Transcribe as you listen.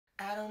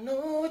I don't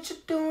know what you're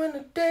doing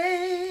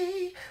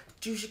today,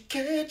 but you should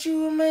catch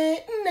you a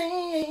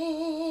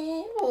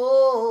matinee.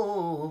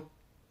 Whoa.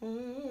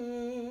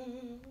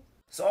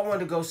 So I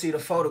went to go see The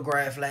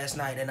Photograph last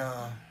night, and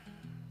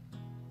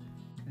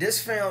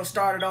this film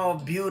started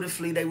off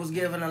beautifully. They was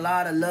giving a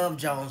lot of Love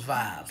Jones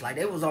vibes. Like,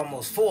 they was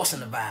almost forcing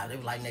the vibe. They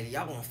was like, nigga,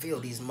 y'all gonna feel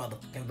these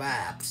motherfucking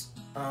vibes.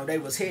 They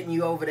was hitting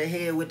you over the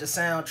head with the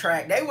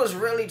soundtrack. They was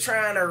really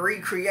trying to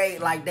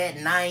recreate like that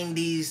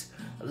 90s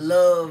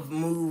love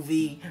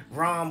movie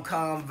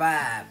rom-com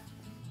vibe.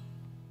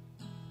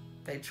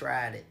 They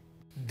tried it.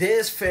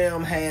 This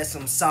film had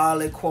some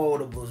solid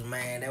quotables,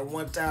 man. That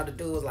one time the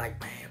dude was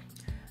like, man,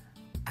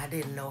 I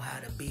didn't know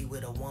how to be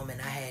with a woman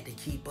I had to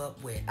keep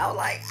up with. I was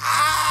like,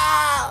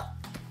 ah!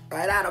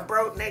 Right out of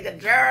broke nigga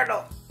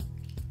journal.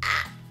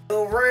 Ah.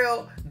 Lil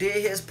Real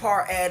did his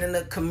part adding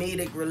a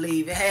comedic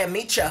relief. It had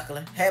me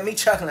chuckling.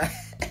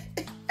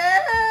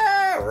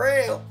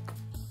 Real.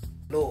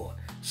 Lord.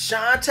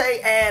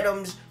 Shantae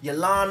Adams,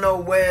 Yolanda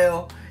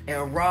Well,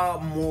 and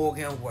Rob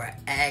Morgan were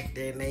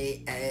acting their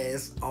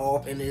ass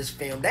off in this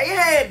film. They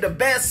had the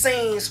best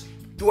scenes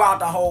throughout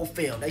the whole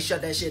film. They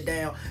shut that shit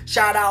down.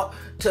 Shout out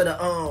to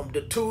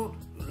the two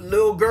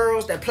little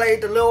girls that played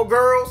the little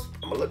girls.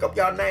 I'm gonna look up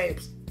y'all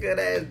names. Good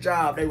ass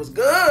job. They was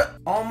good.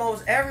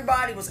 Almost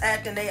everybody was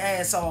acting their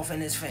ass off in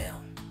this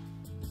film.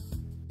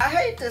 I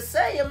hate to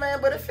say it,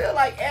 man, but it feel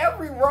like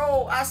every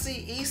role I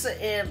see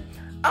Issa in,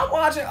 I'm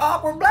watching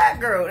Awkward Black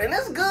Girl, and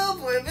it's good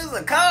for if it's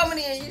a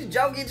comedy and you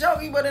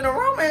jokey, but in a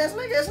romance,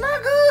 nigga, it's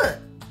not good.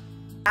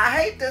 I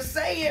hate to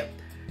say it,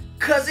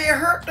 cause it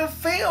hurt the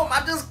film.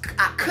 I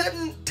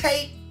couldn't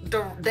take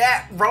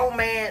that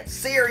romance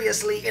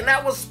seriously, and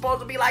that was supposed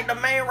to be like the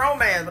main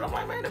romance. But I'm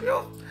like, man, if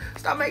you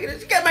stop making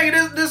this, you can't make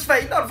it this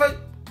face. You know the face.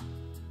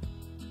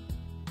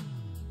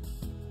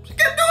 She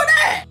kept doing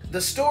that.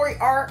 The story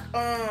arc,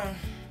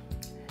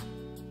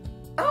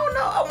 I don't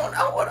know. I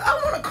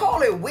want to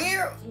call it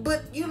weird,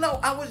 but you know,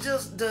 I was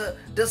just the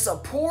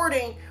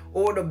supporting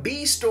or the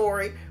B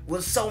story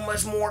was so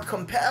much more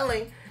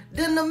compelling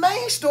than the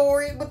main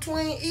story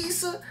between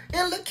Issa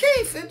and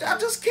LaKeith. I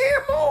just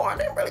cared more. I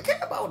didn't really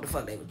care about what the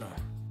fuck they was doing.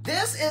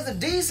 This is a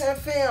decent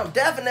film.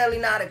 Definitely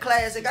not a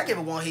classic. I give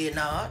it one head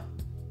nod.